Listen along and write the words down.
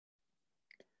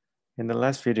In the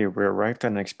last video, we arrived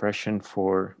at an expression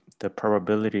for the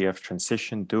probability of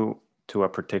transition due to a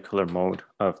particular mode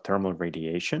of thermal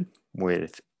radiation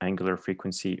with angular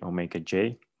frequency omega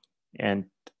j and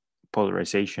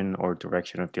polarization or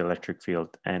direction of the electric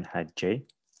field n hat j,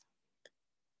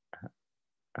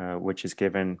 which is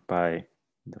given by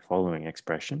the following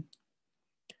expression.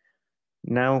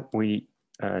 Now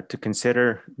to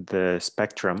consider the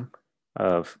spectrum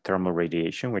of thermal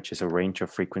radiation, which is a range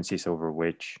of frequencies over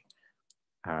which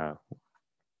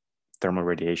thermal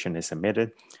radiation is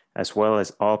emitted, as well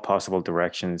as all possible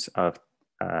directions of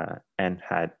n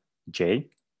hat j,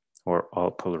 or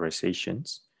all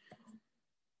polarizations.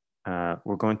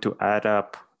 We're going to add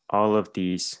up all of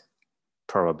these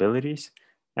probabilities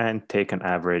and take an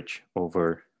average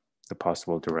over the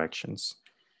possible directions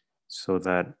so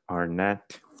that our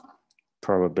net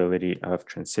probability of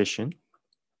transition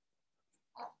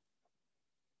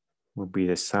will be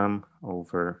the sum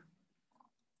over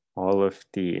all of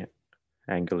the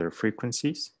angular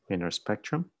frequencies in our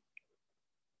spectrum.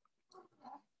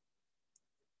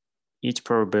 Each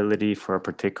probability for a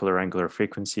particular angular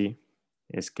frequency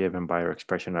is given by our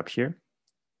expression up here.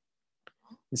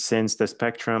 Since the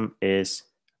spectrum is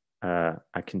a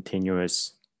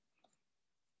continuous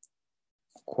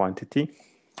quantity,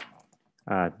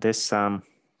 this sum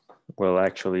will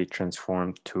actually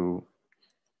transform to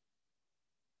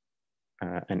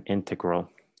an integral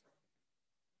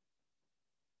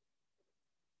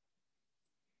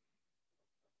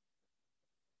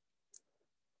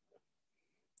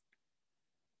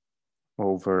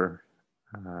over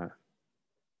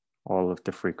all of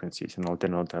the frequencies, and I'll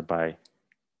denote that by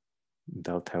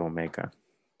delta omega.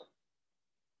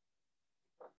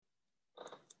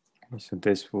 So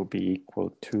this will be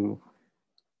equal to,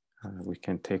 we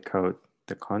can take out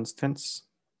the constants,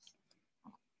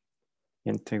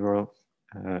 integral.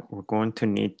 We're going to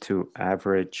need to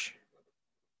average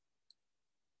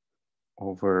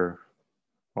over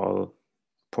all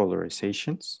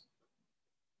polarizations.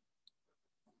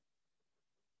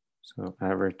 So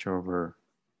average over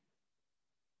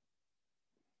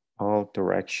all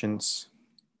directions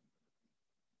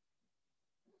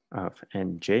of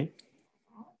nj.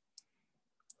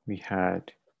 We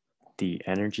had the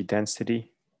energy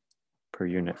density per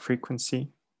unit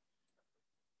frequency,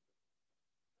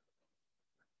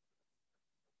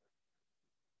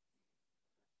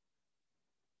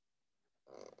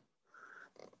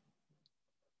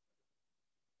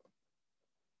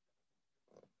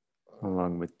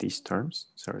 along with these terms.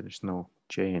 Sorry, there's no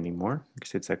j anymore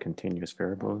because it's a continuous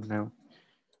variable now.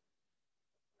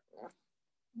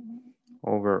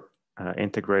 Over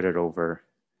integrated over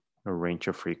a range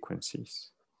of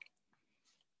frequencies.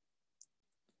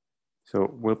 So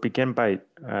we'll begin by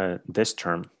this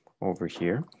term over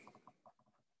here.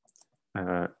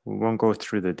 We won't go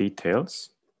through the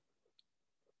details,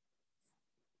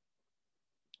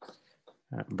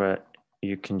 but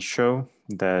you can show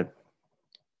that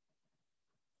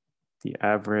the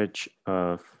average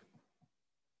of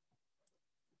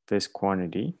this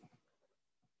quantity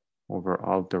over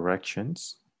all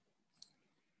directions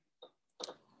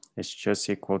is just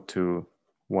equal to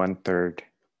 1/3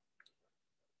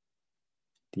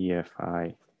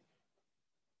 dFi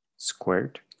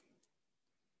squared.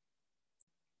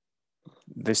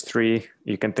 This 3,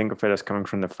 you can think of it as coming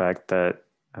from the fact that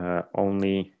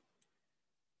only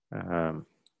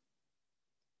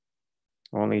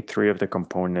 3 of the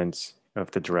components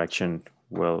of the direction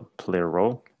will play a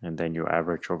role, and then you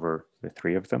average over the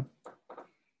 3 of them,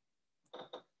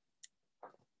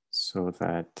 so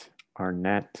that our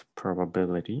net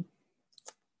probability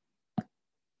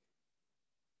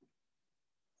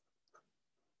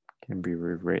can be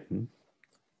rewritten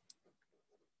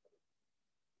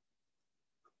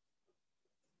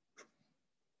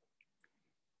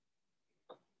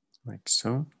like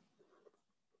so.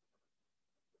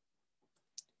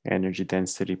 Energy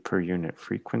density per unit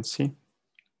frequency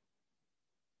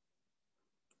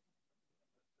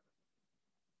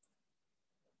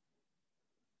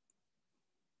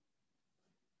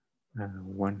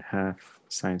 (1/2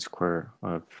 sine square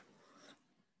of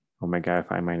omega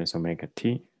fi minus omega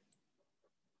t,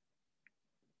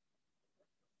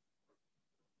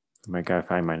 omega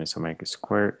fi minus omega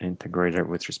squared integrated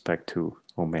with respect to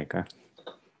omega.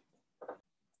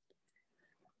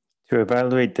 To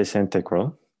evaluate this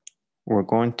integral, we're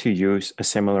going to use a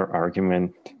similar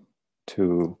argument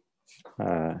to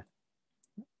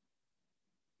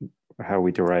how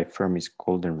we derive Fermi's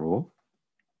golden rule.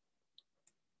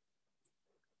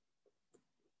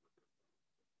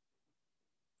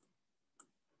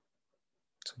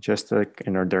 So just like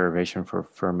in our derivation for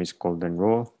Fermi's golden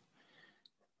rule,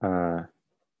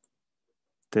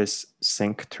 this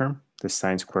sinc term, the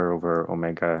sine square over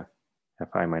omega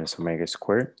fi minus omega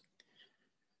squared.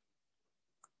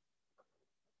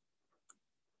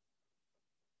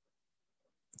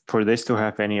 For this to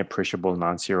have any appreciable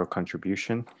non-zero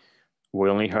contribution, we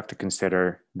only have to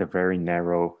consider the very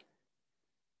narrow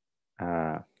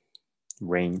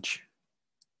range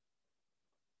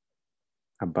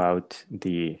about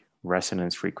the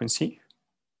resonance frequency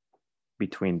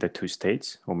between the two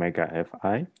states, omega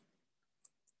fi.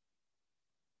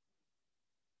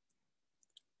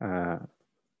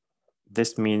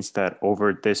 This means that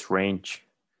over this range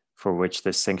for which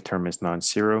the sinc term is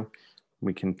non-zero,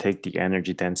 we can take the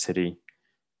energy density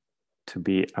to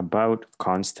be about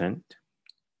constant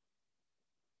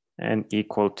and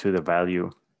equal to the value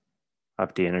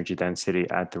of the energy density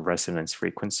at the resonance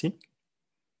frequency.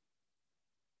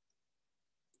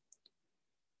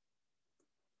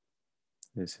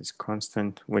 This is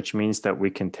constant, which means that we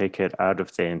can take it out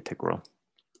of the integral.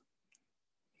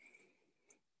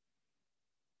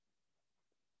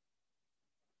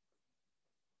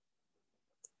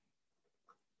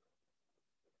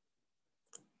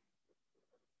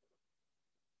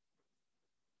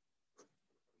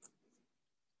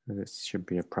 This should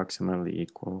be approximately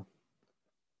equal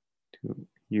to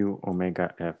u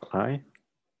omega fi.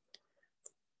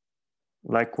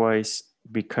 Likewise,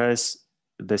 because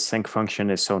the sinc function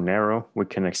is so narrow, we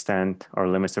can extend our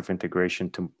limits of integration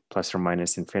to plus or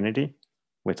minus infinity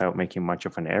without making much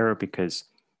of an error, because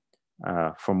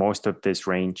for most of this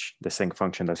range, the sinc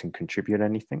function doesn't contribute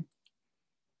anything.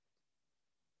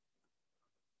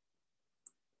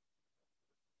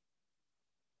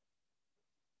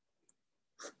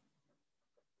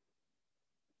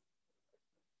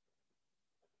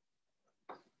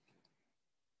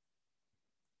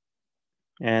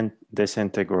 And this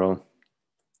integral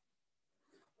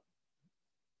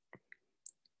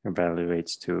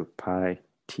evaluates to pi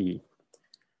t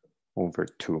over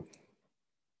 2.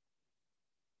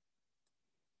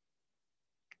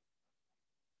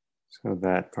 So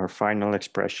that our final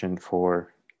expression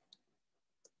for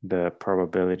the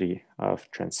probability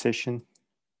of transition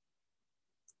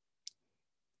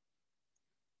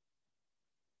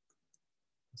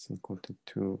is equal to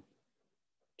 2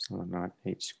 epsilon naught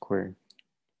h squared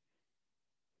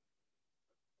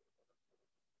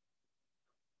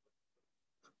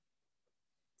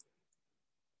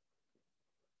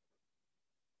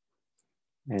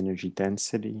energy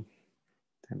density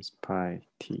times pi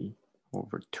t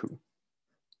over 2.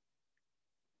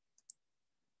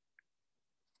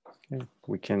 Okay,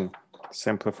 we can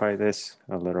simplify this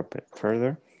a little bit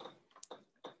further.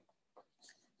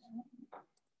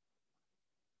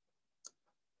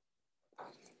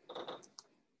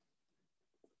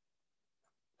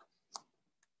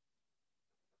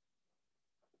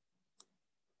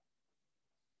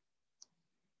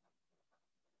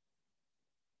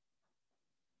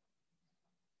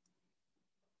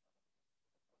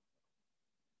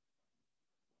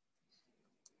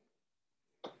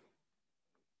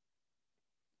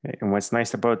 Okay, and what's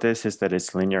nice about this is that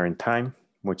it's linear in time,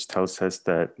 which tells us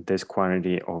that this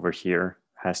quantity over here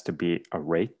has to be a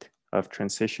rate of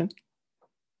transition.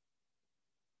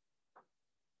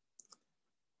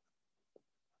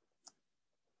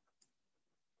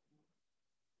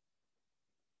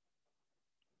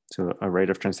 So a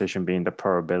rate of transition being the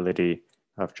probability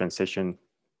of transition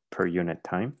per unit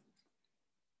time.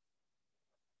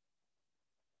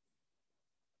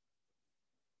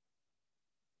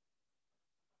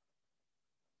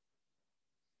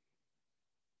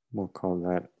 We'll call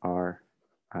that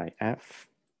RIF.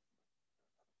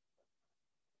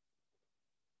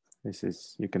 This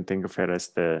is, you can think of it as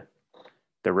the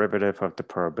derivative of the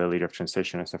probability of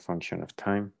transition as a function of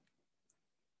time.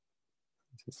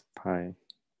 This is pi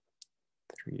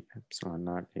 3 epsilon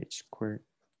naught h squared.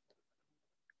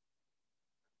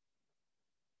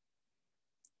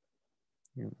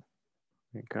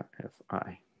 Omega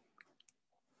fi.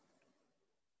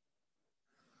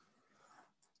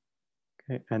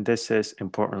 Okay, and this is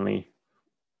importantly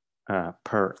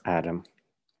per atom.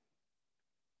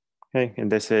 Okay,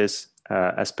 and this is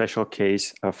a special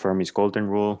case of Fermi's golden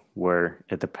rule where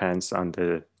it depends on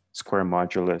the square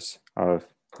modulus of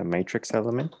the matrix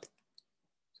element.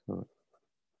 So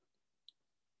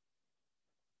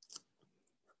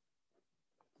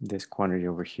this quantity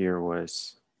over here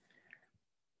was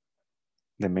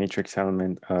the matrix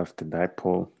element of the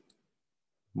dipole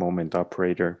moment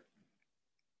operator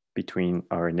between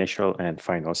our initial and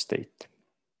final state.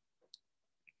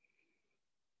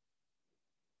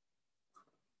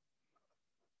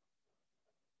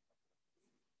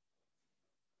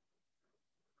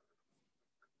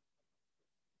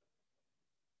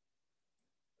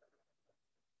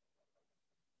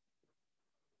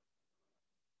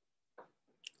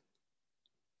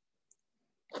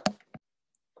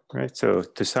 Right, so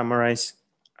to summarize,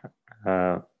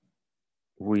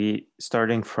 we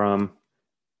starting from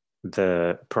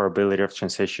the probability of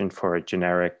transition for a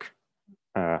generic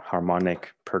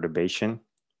harmonic perturbation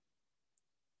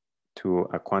to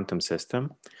a quantum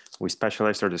system. We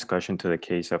specialized our discussion to the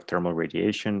case of thermal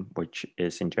radiation, which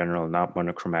is in general not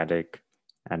monochromatic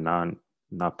and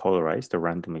not polarized or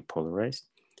randomly polarized,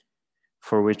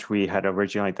 for which we had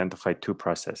originally identified two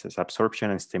processes,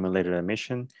 absorption and stimulated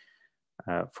emission,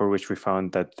 for which we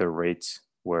found that the rates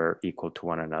were equal to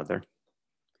one another.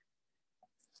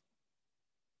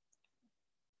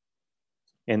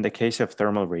 In the case of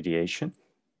thermal radiation,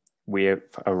 we have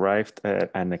arrived at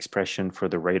an expression for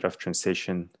the rate of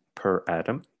transition per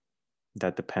atom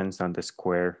that depends on the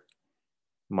square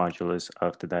modulus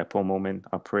of the dipole moment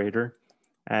operator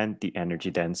and the energy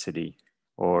density,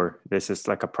 or this is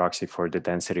like a proxy for the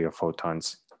density of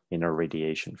photons in a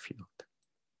radiation field.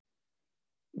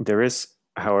 There is,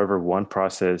 however, one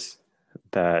process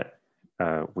that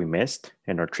we missed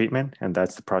in our treatment, and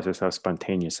that's the process of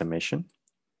spontaneous emission,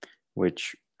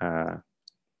 which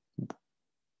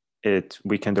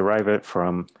we can derive it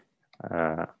from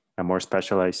a more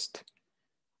specialized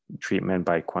treatment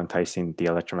by quantizing the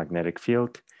electromagnetic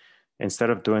field. Instead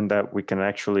of doing that, we can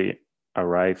actually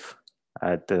arrive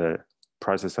at the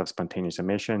process of spontaneous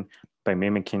emission by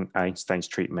mimicking Einstein's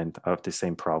treatment of the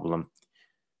same problem,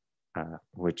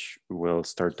 which we'll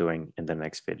start doing in the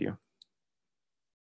next video.